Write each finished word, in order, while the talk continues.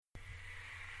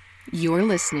You're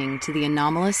listening to the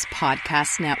Anomalous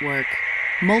Podcast Network.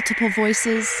 Multiple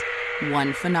voices,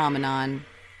 one phenomenon.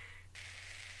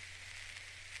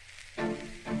 I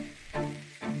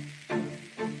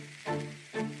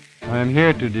am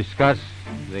here to discuss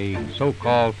the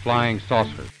so-called flying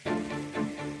saucer.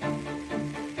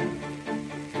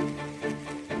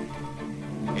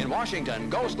 In Washington,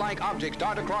 ghost-like objects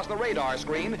dart across the radar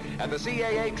screen at the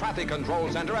CAA Traffic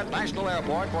Control Center at National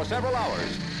Airport for several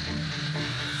hours.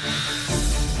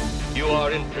 You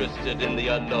are interested in the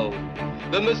unknown,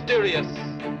 the mysterious,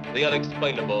 the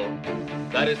unexplainable.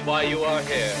 That is why you are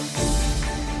here.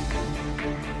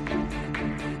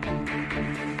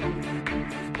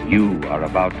 You are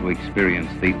about to experience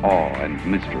the awe and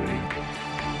mystery.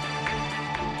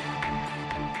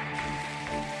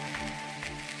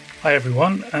 Hi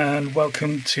everyone, and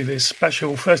welcome to this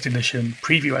special first edition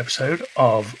preview episode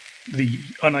of the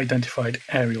Unidentified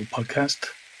Aerial Podcast.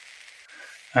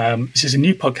 This is a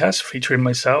new podcast featuring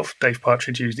myself, Dave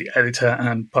Partridge, who's the editor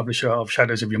and publisher of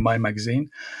Shadows of Your Mind magazine,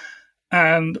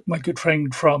 and my good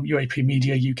friend from UAP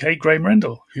Media UK, Graham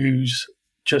Rendell, who's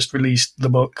just released the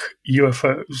book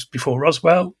UFOs Before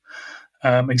Roswell,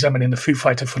 examining the Foo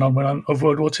Fighter phenomenon of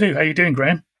World War II. How are you doing,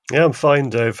 Graham? Yeah, I'm fine,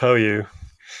 Dave. How are you?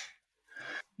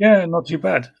 Yeah, not too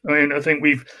bad. I think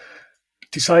we've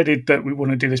decided that we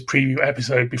want to do this preview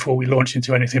episode before we launch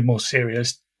into anything more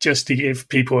serious, just to give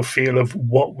people a feel of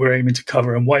what we're aiming to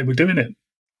cover and why we're doing it.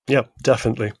 Yeah,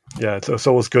 definitely. Yeah, it's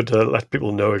always good to let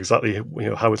people know exactly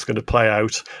how it's going to play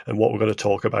out and what we're going to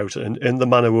talk about and in the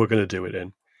manner we're going to do it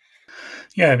in.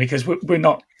 Yeah, because we're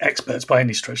not experts by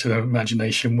any stretch of the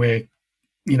imagination. We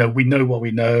know what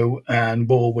we know, and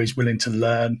we're always willing to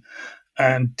learn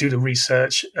and do the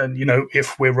research. And,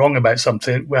 if we're wrong about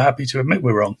something, we're happy to admit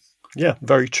we're wrong. Yeah,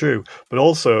 very true. But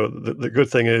also, the good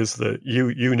thing is that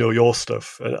you know your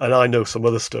stuff, and I know some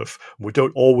other stuff. We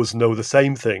don't always know the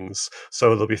same things, so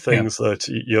there'll be things that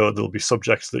there'll be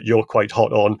subjects that you're quite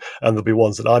hot on, and there'll be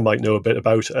ones that I might know a bit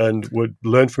about, and would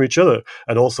learn from each other.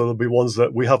 And also, there'll be ones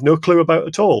that we have no clue about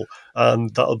at all,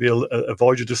 and that'll be a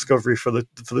voyage of discovery for the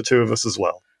two of us as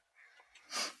well.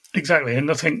 Exactly, and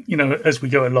I think as we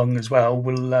go along as well,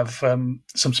 we'll have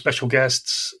some special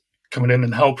guests coming in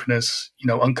and helping us,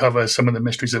 uncover some of the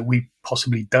mysteries that we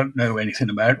possibly don't know anything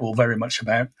about or very much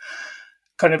about.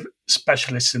 Kind of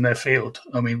specialists in their field.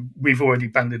 I mean, we've already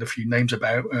banded a few names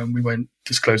about, and we won't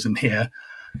disclose them here.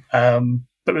 But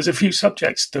there's a few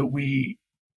subjects that we're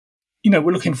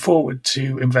looking forward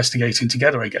to investigating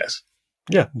together, I guess.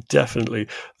 Yeah, definitely.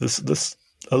 There's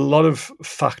a lot of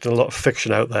fact and a lot of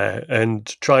fiction out there, and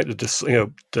trying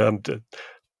to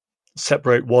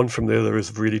separate one from the other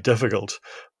is really difficult.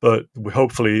 But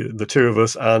hopefully the two of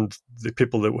us and the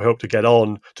people that we hope to get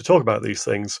on to talk about these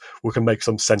things, we can make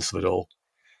some sense of it all.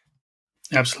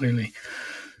 Absolutely.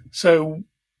 So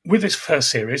with this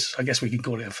first series, I guess we can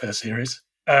call it a first series,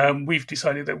 we've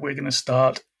decided that we're going to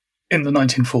start in the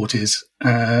 1940s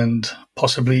and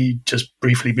possibly just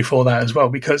briefly before that as well,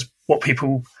 because what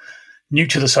people new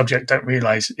to the subject don't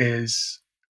realize is,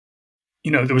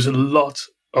 there was a lot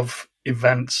of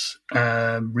events,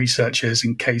 researchers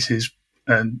and cases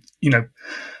and,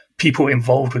 people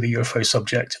involved with the UFO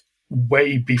subject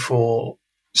way before,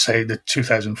 say, the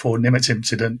 2004 Nimitz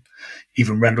incident,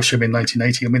 even Rendlesham in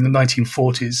 1980. I mean, the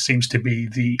 1940s seems to be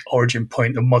the origin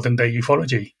point of modern-day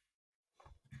ufology.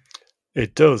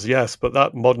 It does, yes, but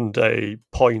that modern-day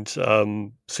point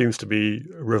seems to be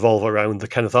revolve around the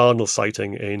Kenneth Arnold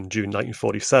sighting in June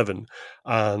 1947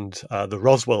 and the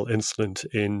Roswell incident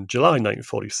in July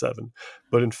 1947.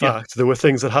 But in fact, there were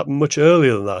things that happened much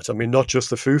earlier than that. I mean, not just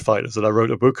the Foo Fighters that I wrote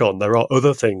a book on. There are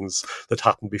other things that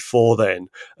happened before then,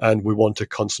 and we want to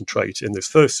concentrate in this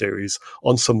first series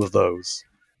on some of those.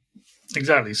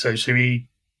 Exactly. So should we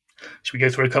go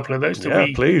through a couple of those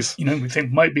that please. We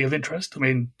think might be of interest? I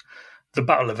mean, the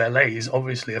Battle of LA is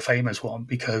obviously a famous one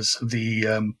because of the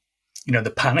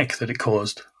panic that it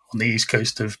caused on the east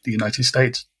coast of the United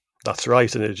States. That's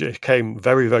right, and it came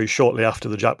very, very shortly after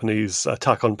the Japanese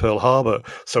attack on Pearl Harbor.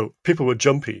 So people were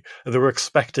jumpy. They were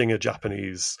expecting a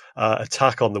Japanese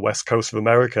attack on the west coast of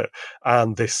America,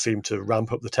 and this seemed to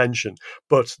ramp up the tension.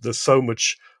 But there's so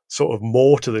much sort of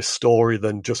more to this story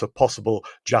than just a possible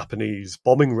Japanese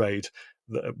bombing raid.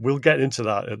 We'll get into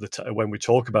that when we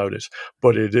talk about it,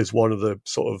 but it is one of the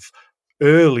sort of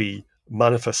early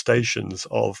manifestations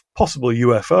of possible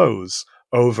UFOs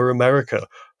over America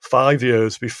 5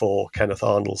 years before Kenneth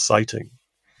Arnold's sighting.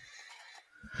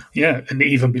 Yeah, and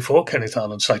even before Kenneth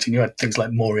Arnold's sighting, you had things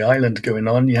like Maury Island going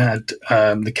on. You had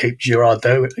the Cape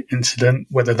Girardeau incident,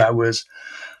 whether that was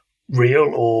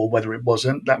real or whether it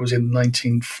wasn't. That was in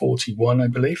 1941, I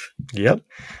believe. Yep.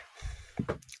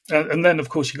 And then, of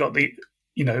course, you got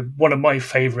one of my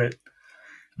favourite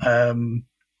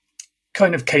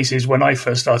kind of cases when I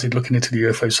first started looking into the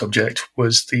UFO subject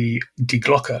was the Die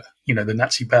Glocke, the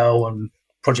Nazi bell and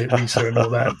Project Risa and all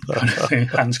that kind of thing,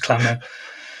 Hans Klammer.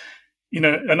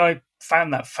 And I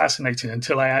found that fascinating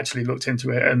until I actually looked into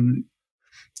it. And,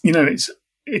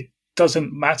 it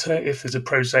doesn't matter if there's a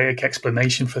prosaic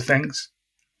explanation for things.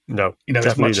 No,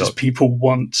 as much as people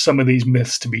want some of these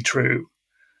myths to be true,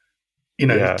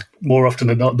 more often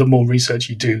than not, the more research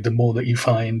you do, the more that you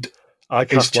find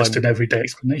it's just an everyday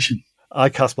explanation. I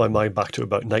cast my mind back to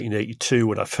about 1982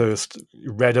 when I first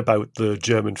read about the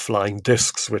German flying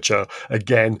discs, which are,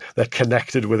 again, they're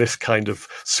connected with this kind of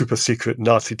super secret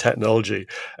Nazi technology.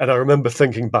 And I remember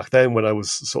thinking back then when I was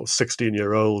sort of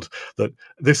 16-year-old that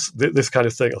this kind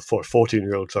of thing, or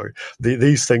 14-year-old, sorry,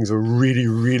 these things are really,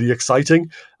 really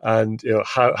exciting. And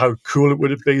how cool it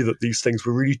would it be that these things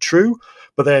were really true?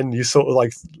 But then you sort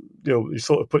of you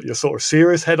sort of put your sort of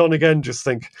serious head on again, just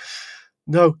think,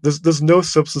 no, there's no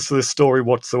substance to this story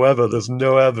whatsoever. There's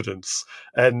no evidence.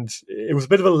 And it was a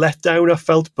bit of a letdown, I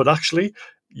felt, but actually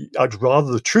I'd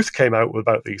rather the truth came out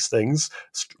about these things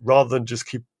rather than just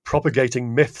keep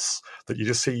propagating myths that you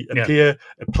just see appear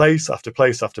at place after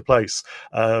place after place.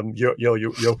 You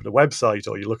open a website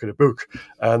or you look at a book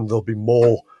and there'll be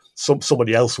more.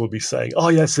 Somebody else will be saying, oh,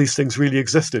 yes, these things really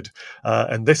existed,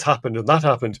 and this happened and that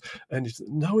happened. And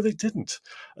no, they didn't.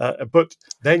 But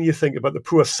then you think about the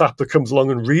poor sap that comes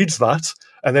along and reads that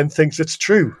and then thinks it's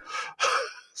true.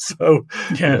 So,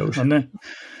 I know.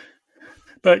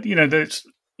 But,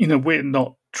 we're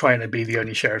not trying to be the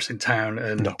only sheriffs in town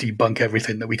and debunk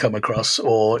everything that we come across,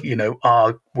 or,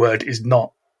 our word is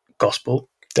not gospel.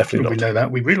 Definitely not. We know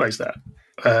that. We realize that.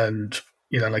 And,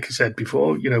 like I said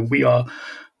before, we are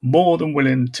more than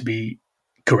willing to be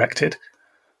corrected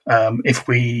if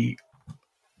we,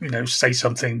 say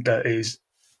something that is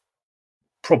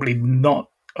probably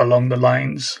not along the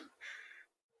lines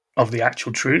of the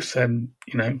actual truth. And,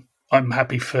 I'm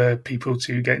happy for people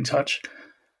to get in touch.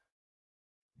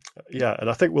 Yeah, and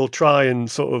I think we'll try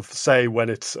and sort of say when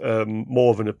it's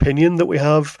more of an opinion that we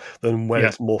have than when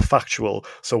it's more factual.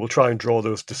 So we'll try and draw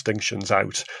those distinctions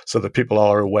out so that people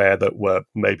are aware that we're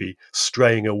maybe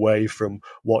straying away from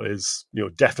what is,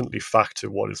 definitely fact to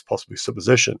what is possibly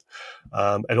supposition.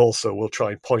 And also we'll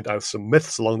try and point out some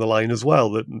myths along the line as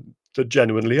well that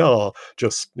genuinely are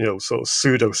just, sort of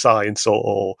pseudoscience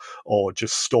or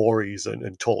just stories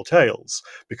and tall tales,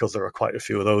 because there are quite a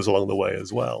few of those along the way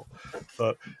as well.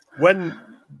 But when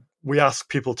we ask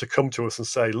people to come to us and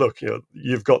say, look,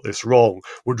 you've got this wrong,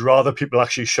 would rather people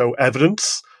actually show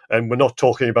evidence. And we're not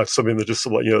talking about something that just,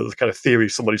 the kind of theory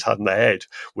somebody's had in their head.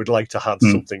 We'd like to have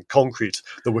something concrete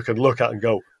that we can look at and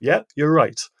go, yeah, you're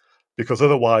right. Because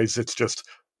otherwise it's just,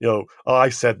 I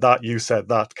said that, you said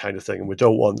that kind of thing. And we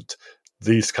don't want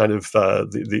these kind of,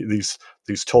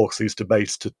 these talks, these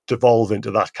debates to devolve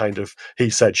into that kind of he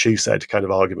said, she said kind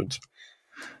of argument.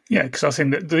 Yeah, because I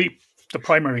think that the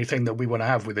primary thing that we want to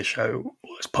have with the show,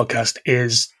 this podcast,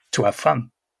 is to have fun.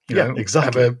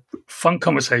 Exactly. Have a fun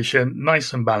conversation,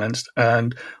 nice and balanced,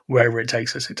 and wherever it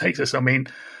takes us, it takes us. I mean,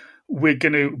 we're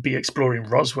going to be exploring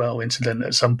Roswell incident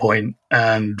at some point,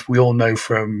 and we all know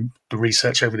from the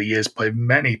research over the years by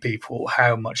many people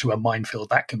how much of a minefield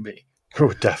that can be.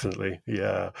 Oh, definitely.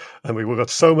 Yeah. I mean, we've got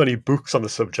so many books on the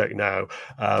subject now,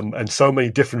 and so many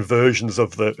different versions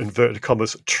of the inverted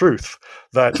commas truth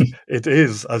that it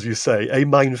is, as you say, a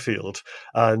minefield.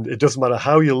 And it doesn't matter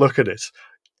how you look at it.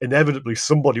 Inevitably,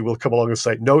 somebody will come along and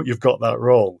say, no, you've got that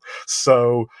wrong.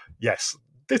 So, yes,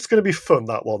 it's going to be fun,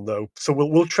 that one, though. So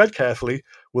we'll tread carefully.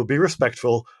 We'll be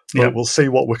respectful, but we'll see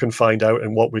what we can find out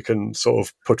and what we can sort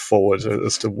of put forward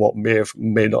as to what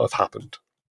may not have happened.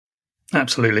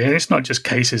 Absolutely. And it's not just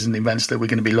cases and events that we're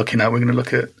going to be looking at. We're going to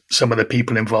look at some of the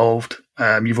people involved.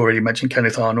 You've already mentioned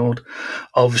Kenneth Arnold.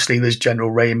 Obviously, there's General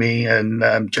Ramey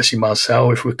and Jesse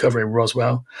Marcel if we're covering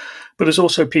Roswell. But there's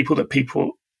also people that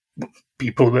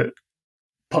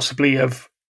possibly have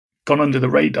gone under the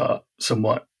radar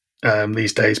somewhat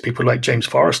these days. People like James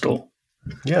Forrestal,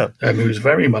 who's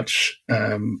very much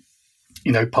part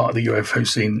of the UFO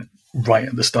scene right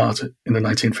at the start in the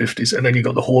 1950s. And then you've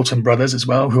got the Horton brothers as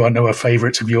well, who I know are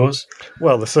favourites of yours.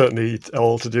 Well, they're certainly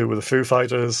all to do with the Foo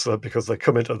Fighters because they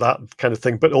come into that kind of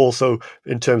thing, but also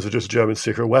in terms of just German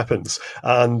secret weapons.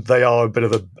 And they are a bit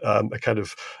of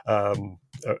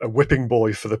a whipping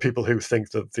boy for the people who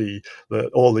think that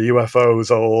all the UFOs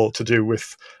are all to do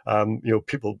with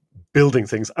people building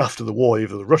things after the war.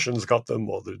 Either the Russians got them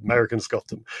or the Americans got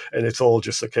them. And it's all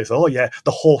just a case of, oh, yeah,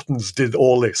 the Hortons did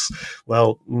all this.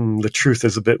 Well, the truth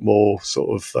is a bit more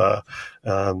sort of,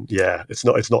 it's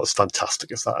not as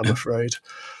fantastic as that, I'm afraid.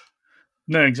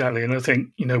 No, exactly. And I think,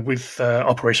 with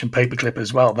Operation Paperclip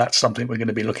as well, that's something we're going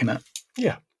to be looking at.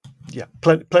 Yeah. Yeah,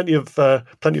 plenty of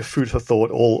food for thought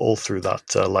all through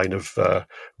that line of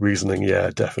reasoning.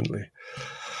 Yeah, definitely.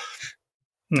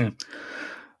 Yeah.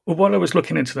 Well, while I was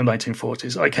looking into the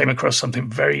 1940s, I came across something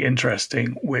very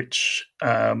interesting, which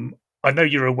I know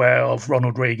you're aware of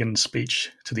Ronald Reagan's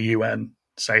speech to the UN,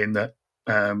 saying that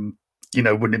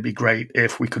wouldn't it be great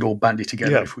if we could all bandy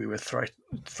together if we were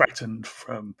threatened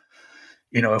from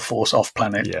a force off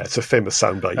planet? Yeah, it's a famous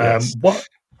soundbite. Yes. What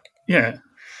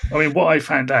I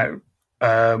found out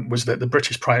was that the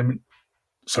British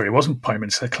it wasn't Prime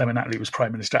Minister, Clement Attlee was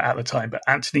Prime Minister at the time, but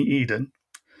Anthony Eden,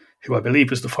 who I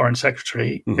believe was the Foreign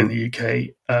Secretary in the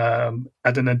UK,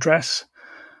 had an address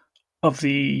at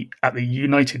the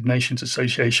United Nations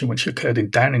Association, which occurred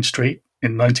in Downing Street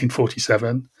in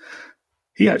 1947.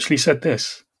 He actually said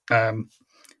this: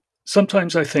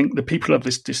 sometimes I think the people of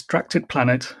this distracted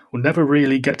planet will never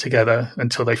really get together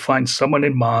until they find someone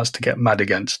in Mars to get mad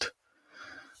against.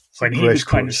 When he was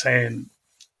kind of saying,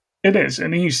 it is,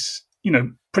 and he's,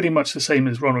 pretty much the same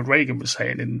as Ronald Reagan was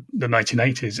saying in the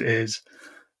 1980s, is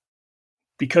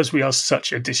because we are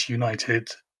such a disunited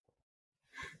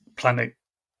planet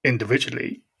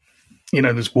individually,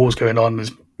 there's wars going on,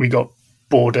 we got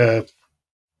border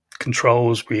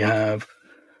controls, we have,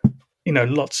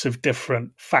 lots of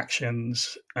different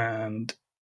factions and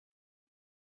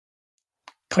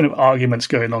kind of arguments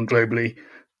going on globally,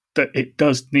 that it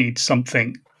does need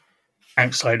something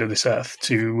outside of this earth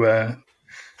to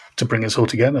bring us all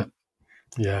together.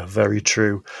 Yeah, very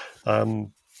true.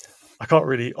 I can't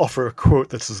really offer a quote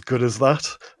that's as good as that,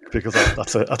 because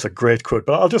that's a great quote.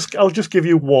 But I'll just give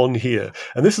you one here,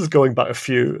 and this is going back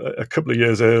a couple of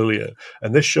years earlier,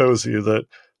 and this shows you that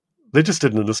they just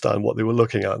didn't understand what they were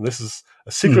looking at. And this is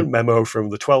a secret memo from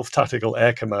the 12th Tactical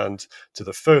Air Command to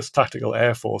the 1st Tactical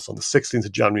Air Force on the 16th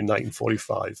of January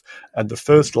 1945, and the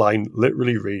first line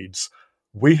literally reads,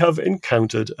 "We have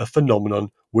encountered a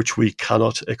phenomenon which we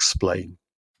cannot explain."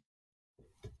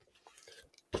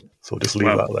 So just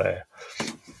leave that there.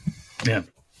 Yeah.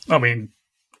 I mean,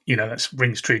 that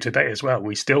rings true today as well.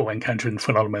 We still encounter a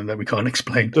phenomenon that we can't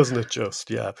explain. Doesn't it just?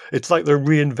 Yeah. It's like they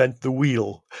reinvent the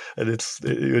wheel. And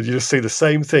you just see the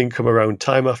same thing come around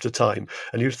time after time.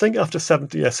 And you'd think after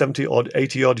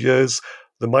 80 odd years,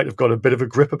 they might have got a bit of a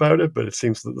grip about it, but it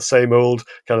seems that the same old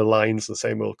kind of lines, the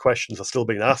same old questions are still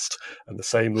being asked, and the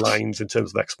same lines in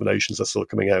terms of explanations are still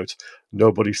coming out.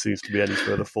 Nobody seems to be any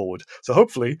further forward. So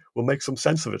hopefully we'll make some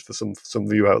sense of it for some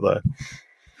of you out there.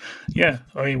 Yeah,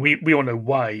 I mean, we all know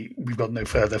why we've got no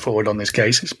further forward on this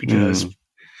case. It's because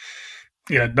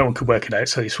no one could work it out,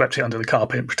 so they swept it under the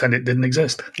carpet and pretend it didn't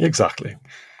exist. Exactly.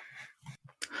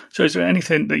 So is there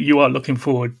anything that you are looking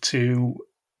forward to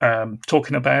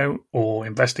talking about or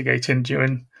investigating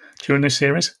during this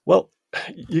series? Well,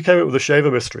 you came up with the Shaver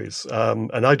Mysteries,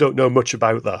 and I don't know much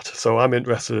about that, so I'm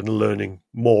interested in learning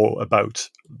more about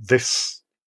that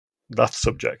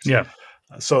subject. Yeah.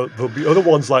 So there'll be other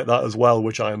ones like that as well,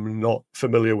 which I'm not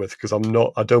familiar with, because I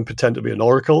don't pretend to be an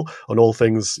oracle on all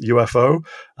things UFO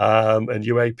and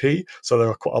UAP. So there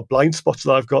are quite a blind spots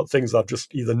that I've got, things that I've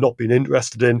just either not been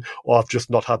interested in or I've just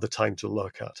not had the time to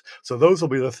look at. So those will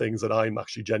be the things that I'm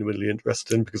actually genuinely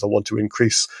interested in, because I want to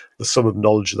increase the sum of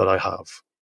knowledge that I have.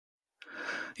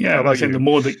 Yeah, I think the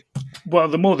more that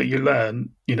you learn,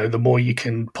 the more you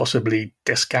can possibly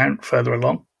discount further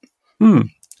along.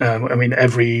 I mean,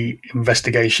 every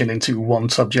investigation into one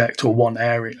subject or one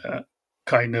area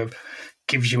kind of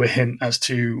gives you a hint as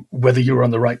to whether you're on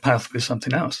the right path with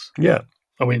something else. Yeah.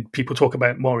 I mean, people talk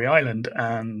about Maury Island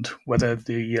and whether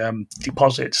the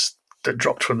deposits that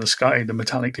dropped from the sky, the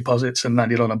metallic deposits, and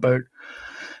landed on a boat,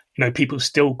 people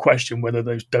still question whether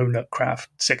those 6 donut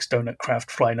craft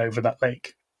flying over that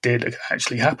lake did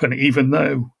actually happen, even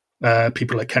though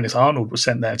people like Kenneth Arnold were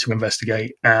sent there to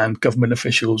investigate, and government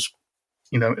officials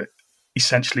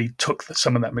essentially took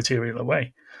some of that material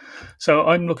away. So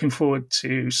I'm looking forward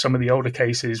to some of the older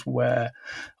cases where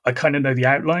I kind of know the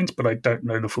outlines, but I don't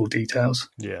know the full details.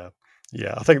 Yeah.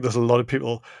 I think there's a lot of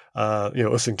people,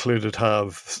 us included,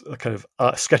 have a kind of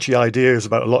sketchy ideas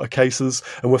about a lot of cases,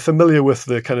 and we're familiar with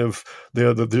the kind of the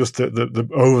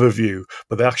overview,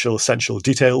 but the actual essential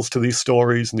details to these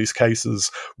stories and these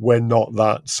cases, we're not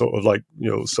that sort of like,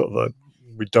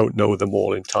 we don't know them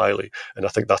all entirely. And I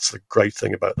think that's the great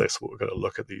thing about this. We're going to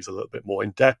look at these a little bit more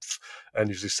in depth,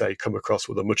 and as you say, come across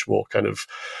with a much more kind of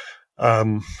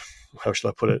how should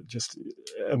I put it, just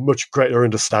a much greater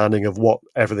understanding of what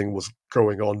everything was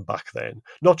going on back then.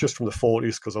 Not just from the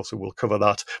 40s, because also we'll cover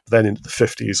that, but then into the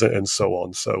 50s and so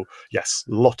on. So, yes,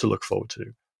 a lot to look forward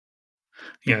to.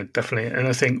 Yeah, definitely. And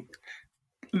I think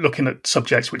looking at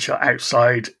subjects which are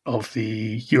outside of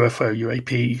the UFO,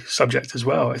 UAP subject as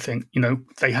well, I think,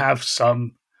 they have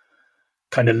some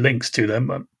kind of links to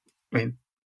them. I mean,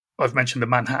 I've mentioned the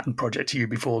Manhattan Project to you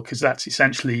before, because that's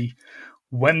essentially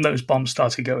when those bombs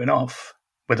started going off,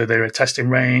 whether they're a testing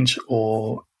range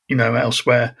or,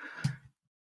 elsewhere,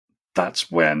 that's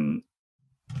when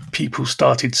people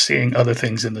started seeing other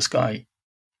things in the sky.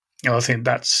 I think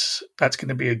that's going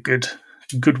to be a good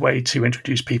way to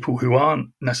introduce people who aren't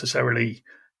necessarily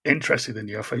interested in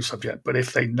the UFO subject, but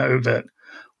if they know that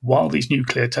while these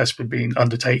nuclear tests were being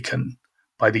undertaken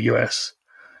by the US,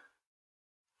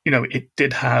 it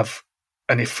did have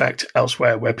an effect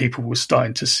elsewhere where people were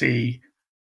starting to see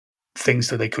things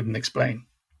that they couldn't explain.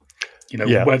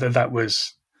 Whether that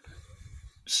was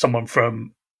someone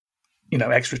from,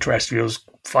 extraterrestrials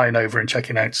flying over and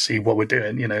checking out to see what we're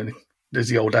doing. There's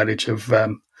the old adage of,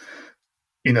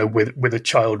 with a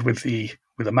child with a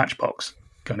matchbox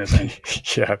kind of thing.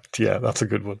 yeah, that's a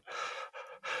good one.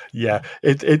 Yeah,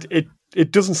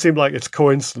 it doesn't seem like it's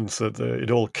coincidence that it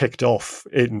all kicked off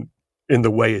in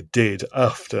the way it did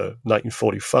after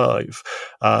 1945.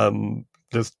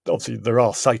 There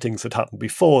are sightings that happened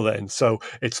before then, so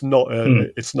it's not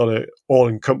a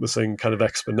all-encompassing kind of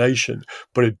explanation,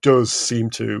 but it does seem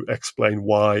to explain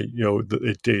why that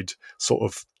it did sort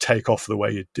of take off the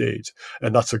way it did,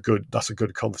 and that's a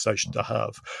good conversation to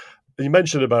have. You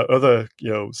mentioned about other,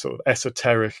 sort of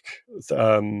esoteric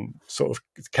sort of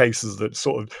cases that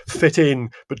sort of fit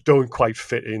in but don't quite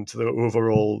fit into the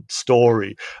overall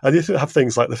story. And you have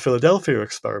things like the Philadelphia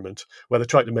experiment, where they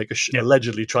tried to make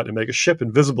allegedly tried to make a ship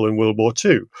invisible in World War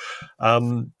II.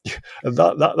 And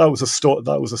that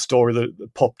was a story that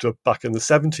popped up back in the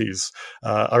 70s.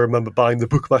 I remember buying the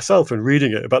book myself and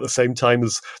reading it about the same time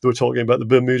as they were talking about the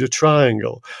Bermuda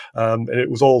Triangle, and it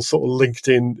was all sort of linked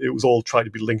in. It was all trying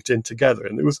to be linked in together,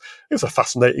 and it was a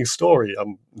fascinating story.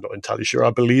 I'm not entirely sure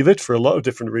I believe it for a lot of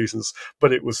different reasons,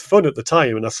 but it was fun at the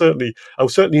time, and I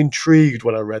was certainly intrigued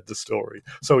when I read the story.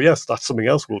 So yes, that's something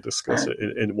else we'll discuss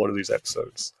in one of these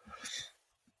episodes.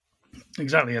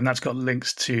 Exactly, and that's got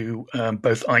links to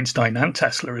both Einstein and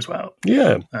Tesla as well.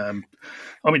 Yeah,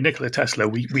 Nikola Tesla,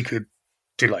 we could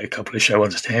do like a couple of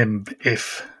shows on him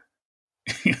if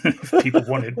people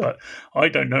wanted, but I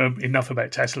don't know enough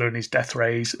about Tesla and his death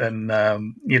rays and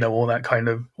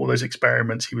all those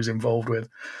experiments he was involved with.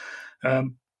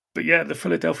 But yeah, the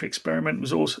Philadelphia experiment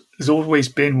has always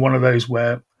been one of those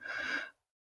where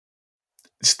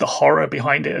it's the horror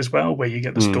behind it as well, where you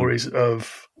get the stories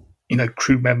of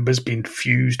crew members being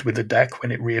fused with the deck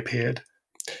when it reappeared.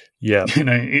 Yeah,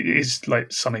 it is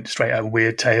like something straight out of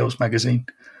Weird Tales magazine.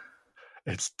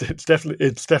 It's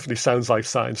definitely sounds like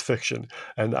science fiction,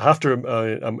 and I have to.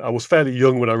 I was fairly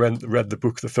young when I read the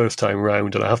book the first time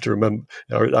around, and I have to remember.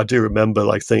 I do remember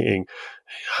like thinking,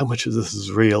 how much of this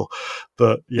is real?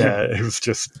 But yeah, it was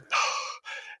just.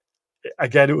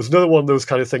 Again, it was another one of those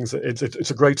kind of things. That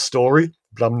it's a great story,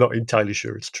 but I'm not entirely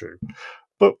sure it's true.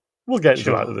 But we'll get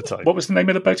into that at the time. What was the name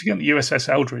of the boat again? The USS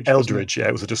Eldridge. Eldridge, yeah,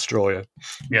 it was a destroyer.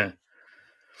 Yeah,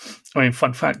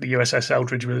 fun fact: the USS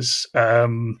Eldridge was.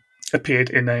 Appeared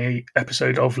in a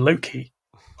episode of Loki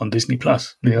on Disney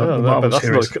Plus. The Marvel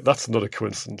series. That's not a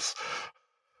coincidence.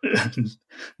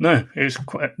 No, it was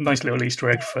quite a nice little Easter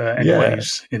egg for anyone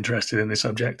who's interested in this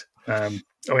subject.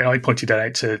 I pointed that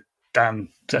out to Dan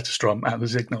Zetterstrom at the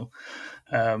Signal,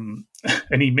 and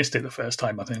he missed it the first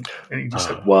time, I think, and he just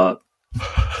said, "What?"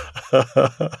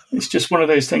 It's just one of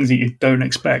those things that you don't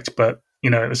expect, but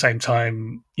at the same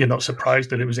time, you're not surprised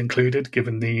that it was included,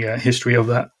 given the history of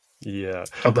that. Yeah,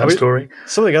 of that story.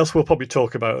 Something else we'll probably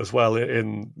talk about as well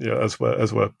in as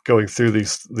we're going through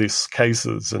these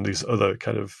cases and these other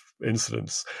kind of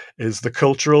incidents is the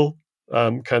cultural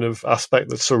kind of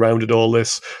aspect that surrounded all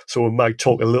this. So we might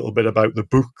talk a little bit about the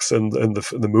books and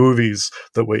the movies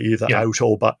that were either out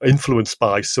or influenced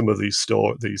by some of the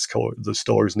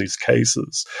stories in these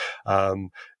cases.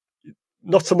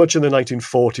 Not so much in the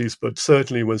 1940s, but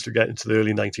certainly once we get into the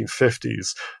early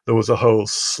 1950s, there was a whole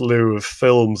slew of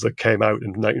films that came out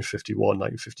in 1951,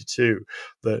 1952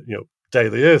 that, Day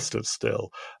of the Earth Stood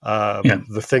Still,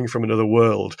 The Thing from Another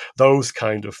World, those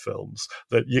kind of films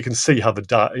that you can see how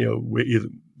were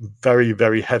very,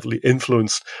 very heavily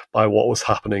influenced by what was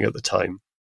happening at the time.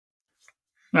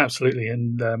 Absolutely.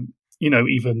 And,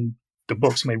 even the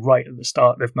books made right at the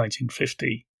start of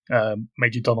 1950,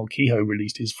 Major Donald Kehoe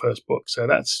released his first book. So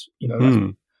that's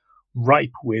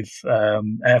ripe with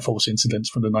Air Force incidents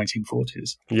from the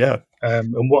 1940s. Yeah.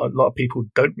 And what a lot of people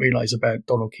don't realize about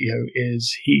Donald Kehoe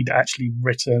is he'd actually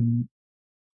written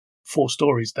 4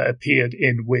 stories that appeared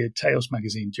in Weird Tales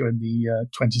magazine during the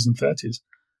 20s and 30s.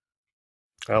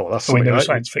 Oh, well, that's So we something know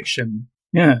science fiction.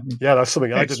 Yeah. Yeah, that's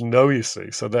something I didn't know, you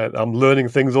see. So that I'm learning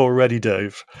things already,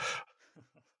 Dave.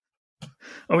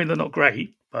 I mean, they're not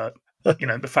great, but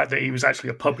the fact that he was actually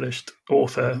a published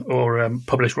author or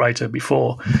published writer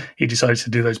before he decided to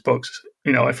do those books,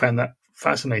 I found that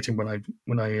fascinating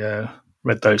when I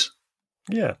read those.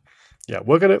 Yeah,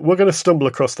 we're gonna stumble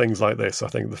across things like this. I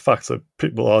think the fact that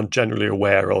people aren't generally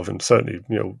aware of, and certainly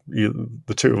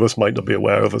the two of us might not be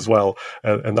aware of as well,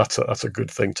 and that's a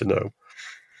good thing to know.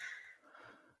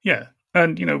 Yeah,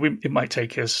 and it might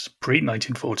take us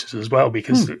pre-1940s as well,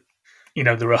 because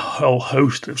there are a whole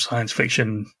host of science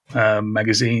fiction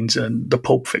magazines and the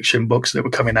pulp fiction books that were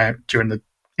coming out during the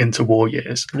interwar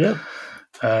years. Yeah.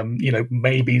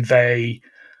 Maybe they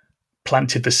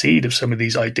planted the seed of some of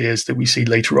these ideas that we see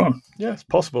later on. Yeah, it's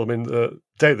possible. I mean,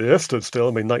 Day the Earth Stood Still,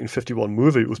 1951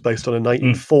 movie, was based on a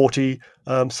 1940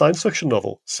 science fiction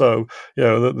novel. So,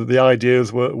 the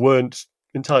ideas weren't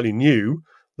entirely new,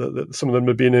 that some of them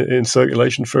had been in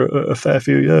circulation for a fair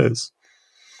few years.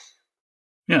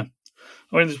 Yeah.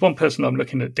 I mean, there's one person I'm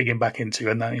looking at digging back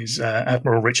into, and that is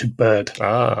Admiral Richard Byrd.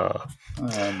 Of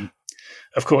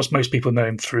course, most people know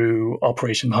him through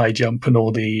Operation High Jump and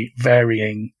all the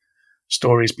varying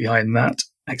stories behind that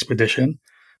expedition.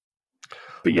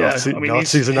 But yeah,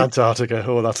 Nazis in Antarctica.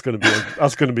 Oh, that's going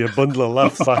to be a bundle of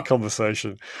laughs. That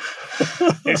conversation.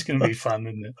 It's going to be fun,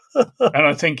 isn't it? And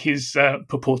I think his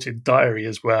purported diary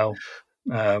as well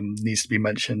needs to be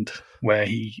mentioned, where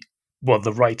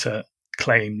the writer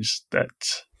claims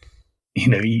that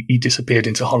he disappeared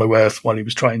into Hollow Earth while he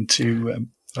was trying to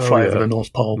fly over the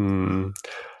North Pole.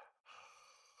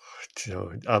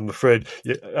 I'm afraid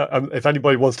if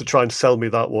anybody wants to try and sell me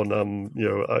that one,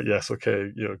 yes,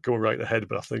 okay, go right ahead.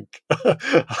 But I think I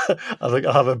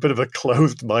have a bit of a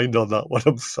closed mind on that one.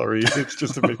 I'm sorry, it's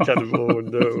just a bit kind of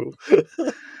no.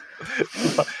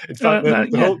 In fact,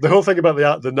 the whole thing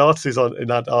about the Nazis in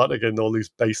Antarctica and all these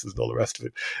bases and all the rest of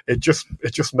it, it just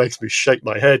makes me shake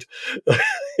my head.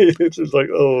 It's just like,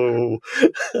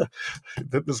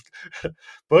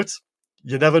 but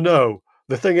you never know.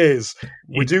 The thing is,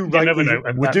 we do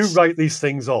write these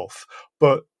things off,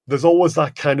 but there's always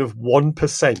that kind of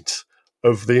 1%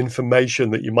 of the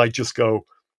information that you might just go,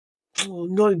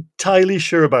 I'm not entirely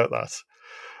sure about that.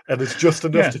 And it's just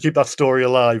enough to keep that story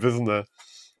alive, isn't there?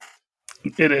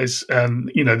 It is.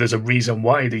 There's a reason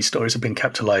why these stories have been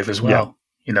kept alive as well.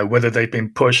 Yeah. Whether they've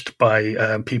been pushed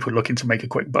by people looking to make a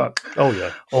quick buck. Oh,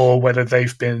 yeah. Or whether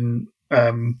they've been,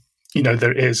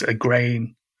 there is a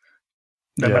grain,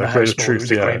 no matter how small, there's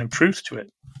a grain of truth to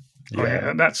it. Yeah.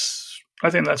 And I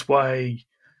think that's why,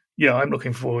 I'm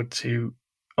looking forward to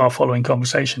our following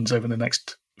conversations over the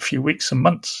next few weeks and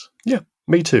months. Yeah,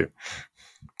 me too.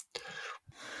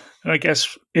 And I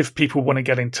guess if people want to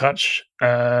get in touch,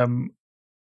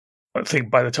 I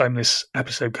think by the time this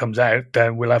episode comes out,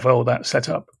 then we'll have all that set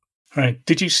up. All right.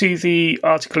 Did you see the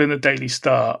article in the Daily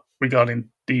Star regarding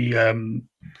the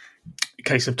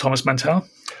case of Thomas Mantell?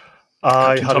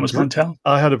 I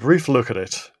had a brief look at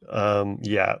it. I'm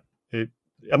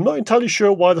not entirely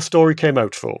sure why the story came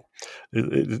out for.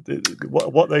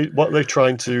 What they're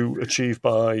trying to achieve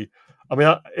by. I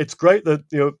mean, it's great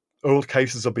that old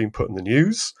cases are being put in the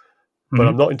news, but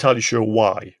I'm not entirely sure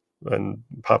why. And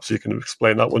perhaps you can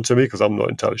explain that one to me, because I'm not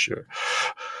entirely sure.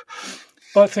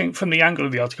 Well, I think from the angle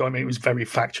of the article, it was very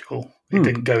factual. It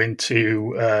didn't go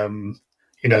into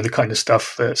the kind of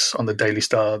stuff that's on the Daily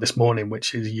Star this morning,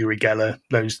 which is Uri Geller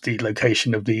knows the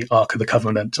location of the Ark of the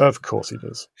Covenant. Of course he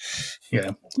does.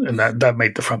 Yeah, and that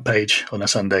made the front page on a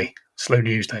Sunday, slow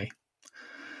news day.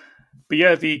 But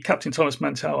yeah, the Captain Thomas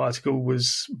Mantell article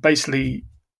was basically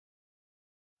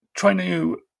trying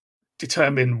to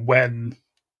determine when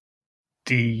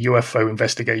the UFO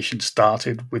investigation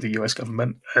started with the US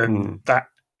government, and that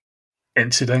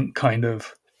incident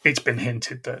it's been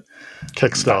hinted that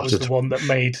that was the one that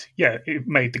made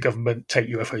the government take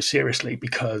UFO seriously,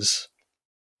 because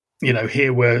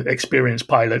here were experienced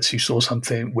pilots who saw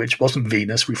something which wasn't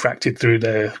Venus refracted through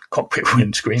their cockpit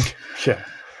windscreen. Yeah,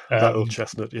 that old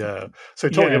chestnut. Yeah. So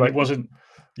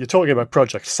you're talking about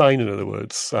Project Sign, in other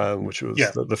words, which was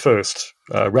the first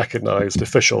recognised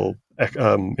official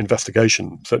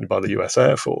investigation, certainly by the US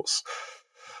Air Force.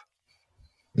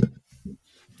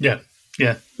 Yeah.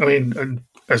 I mean, and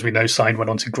as we know, Sign went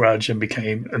on to Grudge and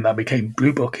that became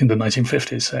Blue Book in the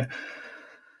 1950s. So,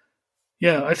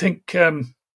 yeah, I think,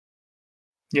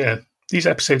 these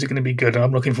episodes are going to be good, and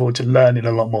I'm looking forward to learning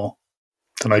a lot more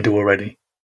than I do already.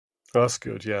 That's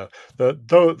good, yeah.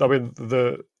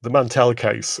 The Mantell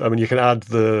case. I mean, you can add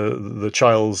the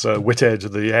Charles Whitted,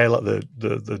 the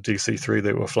DC-3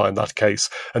 that were flying that case,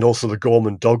 and also the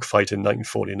Gorman dogfight in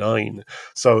 1949.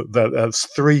 So there's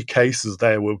three cases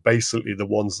there were basically the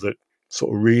ones that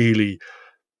sort of really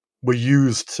were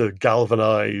used to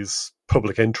galvanize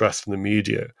public interest in the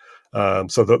media.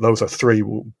 So those are three,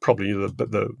 probably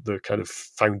the kind of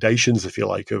foundations, if you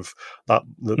like, of that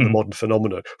the modern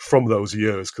phenomena from those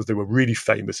years, because they were really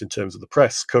famous in terms of the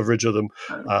press coverage of them.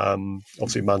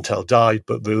 Obviously, Mantell died,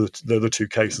 but the other two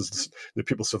cases, the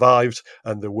people survived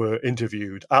and they were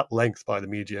interviewed at length by the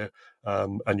media,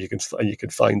 and you can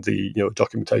find the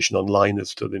documentation online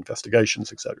as to the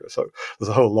investigations, etc. So there's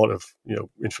a whole lot of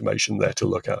information there to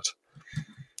look at.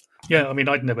 Yeah, I mean,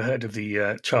 I'd never heard of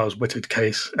the Charles Whitted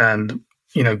case, and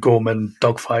Gorman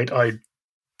dogfight. I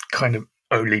kind of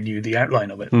only knew the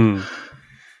outline of it.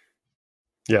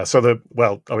 Yeah, so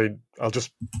I'll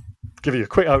just give you a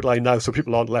quick outline now, so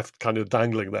people aren't left kind of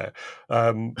dangling there.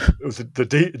 It was the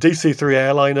DC-3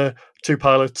 airliner, two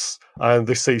pilots, and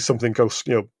they see something go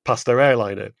past their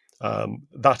airliner.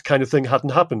 That kind of thing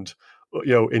hadn't happened, in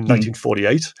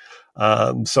 1948.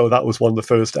 So that was one of the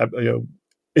first,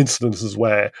 incidences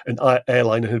where an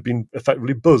airliner had been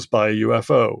effectively buzzed by a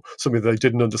UFO, something they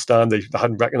didn't understand, they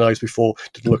hadn't recognized before,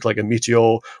 didn't look like a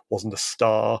meteor, wasn't a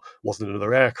star, wasn't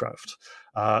another aircraft.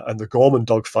 And the Gorman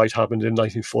dogfight happened in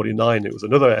 1949. It was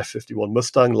another F-51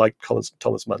 Mustang, like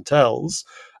Thomas Mantell's,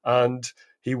 and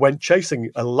he went chasing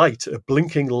a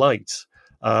blinking light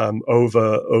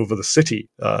over the city.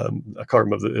 I can't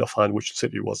remember offhand which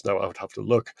city it was now, I would have to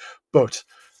look. But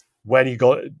when he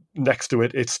got next to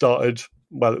it, it started...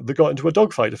 Well, they got into a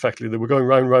dogfight, effectively. They were going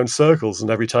round circles, and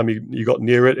every time you got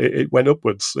near it, it went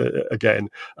upwards again,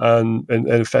 and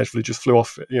effectively just flew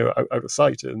off, out of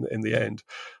sight in the end.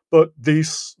 But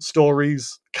these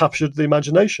stories captured the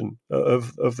imagination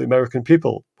of the American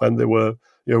people when they were,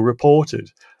 reported,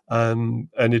 and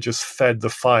it just fed the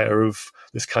fire of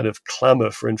this kind of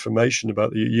clamour for information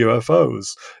about the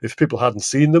UFOs. If people hadn't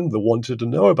seen them, they wanted to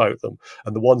know about them,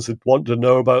 and the ones that wanted to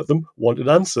know about them wanted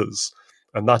answers.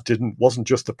 And that wasn't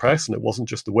just the press, and it wasn't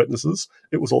just the witnesses.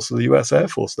 It was also the US Air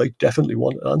Force. They definitely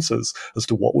wanted answers as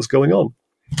to what was going on.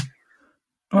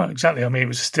 Well, exactly. I mean, it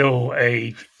was still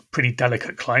a pretty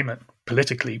delicate climate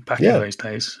politically back in those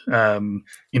days.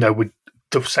 With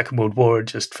the Second World War had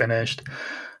just finished.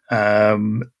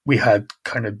 We had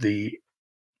kind of the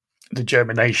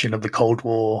germination of the Cold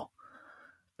War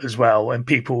as well, and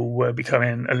people were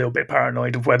becoming a little bit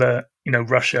paranoid of whether,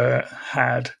 Russia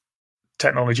had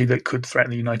technology that could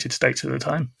threaten the United States at the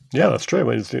time. Yeah, that's true. I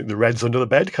mean, it's the Reds under the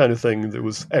bed kind of thing. There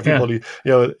was everybody,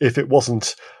 if it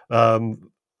wasn't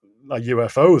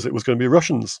UFOs, it was going to be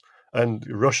Russians. And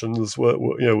Russians were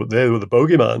they were the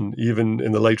bogeyman even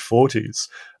in the late 40s.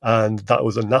 And that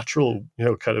was a natural,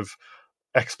 kind of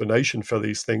explanation for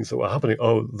these things that were happening.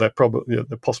 Oh, they're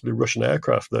possibly Russian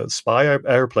aircraft, they're spy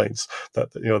airplanes, that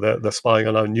they're spying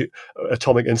on our new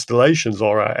atomic installations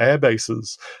or our air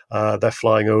bases. They're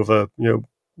flying over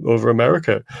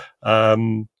America.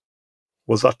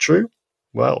 Was that true?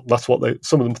 Well, that's what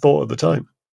some of them thought at the time.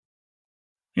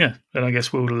 Yeah, and I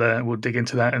guess we'll dig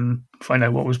into that and find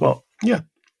out what was what. Yeah.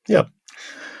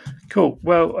 Cool.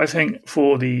 Well, I think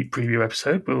for the preview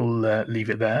episode, we'll leave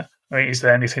it there. I mean, is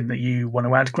there anything that you want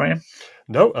to add, Graham?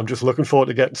 No, I'm just looking forward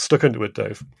to getting stuck into it,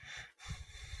 Dave.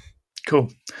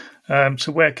 Cool.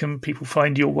 So where can people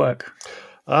find your work?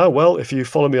 Well, if you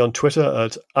follow me on Twitter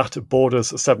at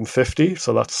Borders750,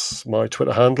 so that's my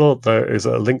Twitter handle, there is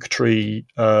a Linktree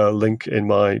link in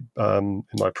my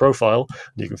profile,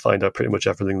 and you can find out pretty much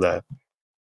everything there.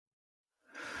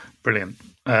 Brilliant.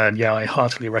 And I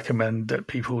heartily recommend that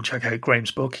people check out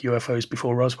Graham's book, UFOs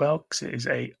Before Roswell, because it is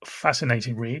a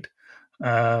fascinating read.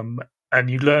 And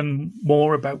you learn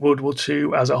more about World War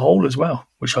II as a whole as well,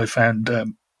 which I found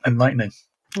enlightening.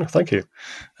 Oh, thank you.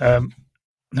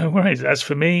 No worries. As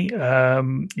for me,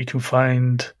 you can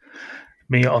find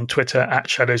me on Twitter at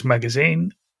Shadows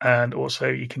Magazine, and also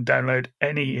you can download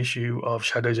any issue of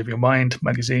Shadows of Your Mind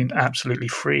magazine absolutely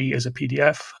free as a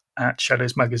PDF at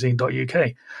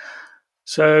shadowsmagazine.uk.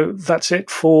 So that's it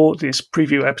for this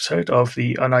preview episode of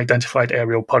the Unidentified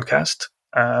Aerial Podcast.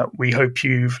 We hope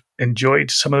you've enjoyed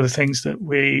some of the things that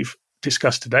we've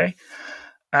discussed today,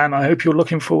 and I hope you're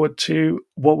looking forward to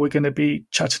what we're going to be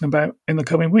chatting about in the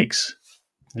coming weeks.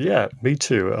 Yeah, me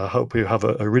too. I hope you have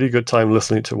a really good time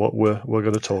listening to what we're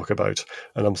going to talk about,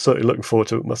 and I'm certainly looking forward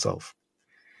to it myself.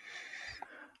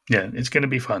 Yeah, it's going to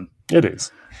be fun. It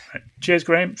is. Right. Cheers,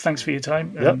 Graham. Thanks for your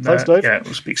time. Yeah, thanks, Dave. Yeah,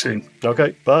 we'll speak soon.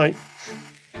 Okay, bye.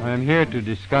 I'm here to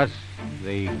discuss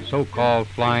the so-called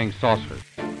flying saucer.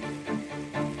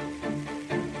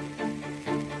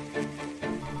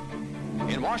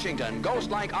 In Washington,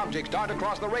 ghost-like objects dart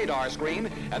across the radar screen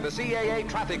at the CAA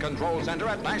Traffic Control Center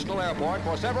at National Airport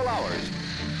for several hours.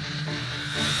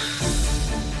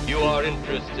 You are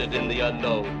interested in the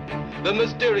unknown, the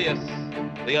mysterious,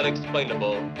 the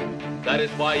unexplainable. That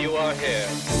is why you are here.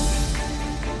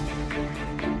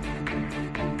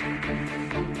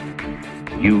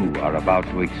 You are about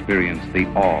to experience the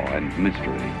awe and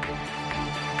mystery.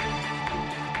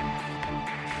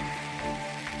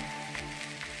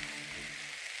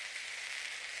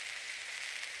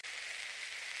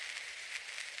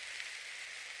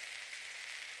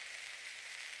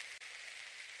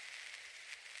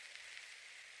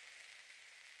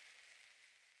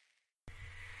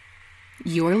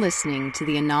 You're listening to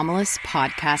the Anomalous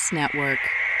Podcast Network.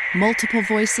 Multiple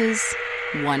voices,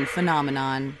 one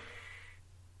phenomenon.